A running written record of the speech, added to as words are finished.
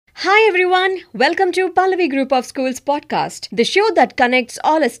Hi everyone, welcome to Pallavi Group of Schools podcast, the show that connects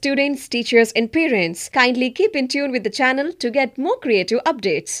all our students, teachers and parents. Kindly keep in tune with the channel to get more creative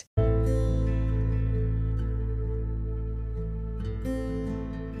updates.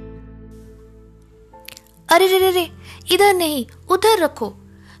 अरे रे रे रे, इधर नहीं उधर रखो।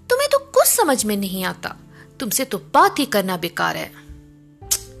 तुम्हें तो कुछ समझ में नहीं आता। तुमसे तो बात ही करना बेकार है।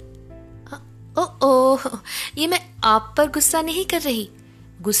 ओह, ये मैं आप पर गुस्सा नहीं कर रही,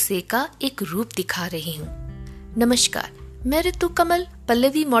 गुस्से का एक रूप दिखा रही हूँ। नमस्कार, मैं ऋतु कमल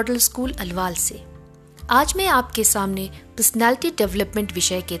पल्लवी मॉडल स्कूल अलवाल से। आज मैं आपके सामने पर्सनालिटी डेवलपमेंट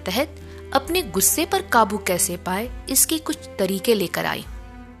विषय के तहत अपने गुस्से पर काबू कैसे पाए इसके कुछ तरीके लेकर आई।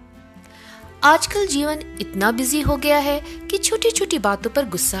 आजकल जीवन इतना बिजी हो गया है कि छोटी छोटी बातों पर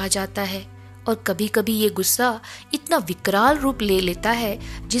गुस्सा आ जाता है और कभी कभी ये गुस्सा इतना विकराल रूप ले लेता है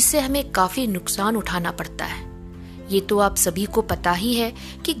जिससे हमें काफी नुकसान उठाना पड़ता है। ये तो आप सभी को पता ही है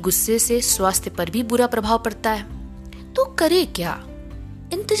कि गुस्से से स्वास्थ्य पर भी बुरा प्रभाव पड़ता है। तो करे क्या?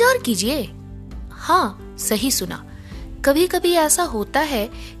 इंतजार कीजिए। हाँ, सही सुना। कभी कभी ऐसा होता है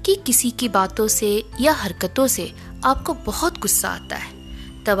कि किसी की बातों से या हरकतों से आपको बहुत गुस्सा आता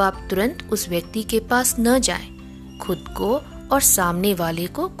है। तब आप तुरंत उस व्यक्ति के पास न जाएं, खुद को और सामने वाले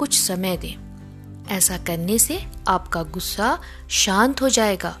को कुछ समय दें। ऐसा करने से आपका गुस्सा शांत हो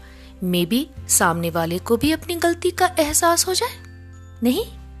जाएगा। मे बी सामने वाले को भी अपनी गलती का एहसास हो जाए। नहीं?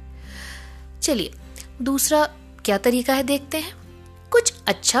 चलिए, दूसरा क्या तरीका है देखते हैं। कुछ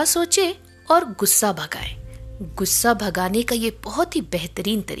अच्छा सोचे और गुस्सा भगाएं। गुस्सा भगाने का ये बहुत ही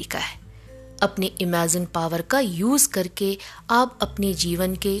बेहतरीन तरीका है। अपने इमेजिन पावर का यूज करके आप अपने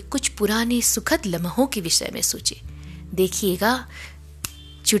जीवन के कुछ पुराने सुखद लम्हों के विषय में सोचें। देखिएगा,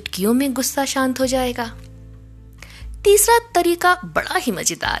 चुटकियों में गुस्सा शांत हो जाएगा। तीसरा तरीका बड़ा ही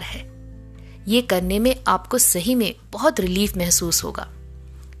मजेदार है। ये करने में आपको सही में बहुत रिलीफ महसूस होगा।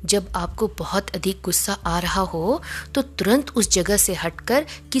 जब आपको बहुत अधिक गुस्सा आ रहा हो तो तुरंत उस जगह से हटकर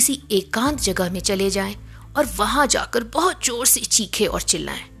किसी एकांत जगह में चले जाएं और वहां जाकर बहुत जोर से चीखें और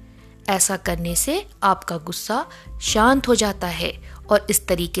चिल्लाएं। ऐसा करने से आपका गुस्सा शांत हो जाता है और इस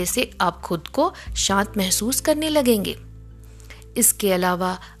तरीके से आप खुद को शांत महसूस करने लगेंगे। इसके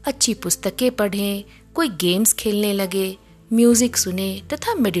अलावा अच्छी पुस्तकें पढ़ें, कोई गेम्स खेलने लगे, म्यूजिक सुने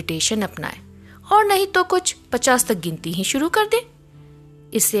तथा मेडिटेशन अपनाएं और नहीं तो कुछ 50 तक गिनती ही शुरू कर दें।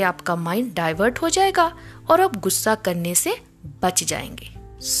 इससे आपका माइंड डाइवर्ट हो जाएगा और आप गुस्सा करने से बच जाएंगे।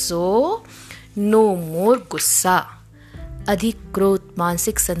 सो नो मोर गुस्सा। अधिक क्रोध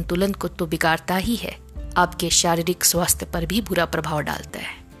मानसिक संतुलन को तो बिगाड़ता ही है, आपके शारीरिक स्वास्थ्य पर भी बुरा प्रभाव डालता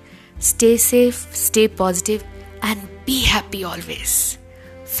है। Stay safe, stay positive and be happy always.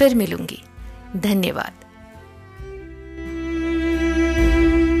 फिर मिलूंगी। धन्यवाद।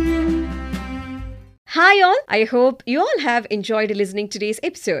 Hi all, I hope you all have enjoyed listening to today's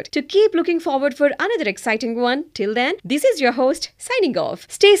episode. To keep looking forward for another exciting one, till then, this is your host signing off.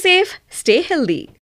 Stay safe, stay healthy.